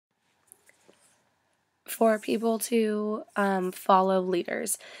for people to follow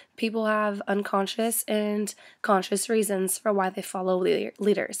leaders. People have unconscious and conscious reasons for why they follow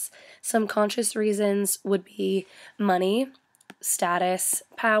leaders. Some conscious reasons would be money, status,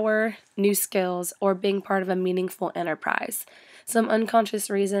 power, new skills, or being part of a meaningful enterprise. Some unconscious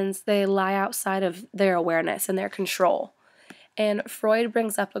reasons, they lie outside of their awareness and their control. And Freud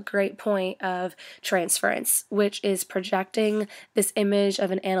brings up a great point of transference, which is projecting this image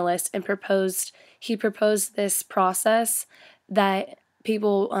of an analyst, and he proposed this process that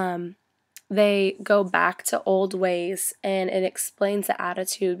people they go back to old ways, and it explains the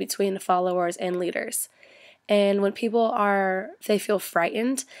attitude between the followers and leaders. And when they feel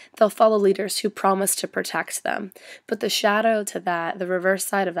frightened, they'll follow leaders who promise to protect them. But the shadow to that, the reverse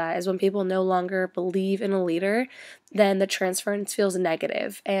side of that, is when people no longer believe in a leader, then the transference feels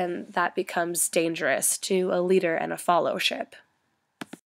negative, and that becomes dangerous to a leader and a followership.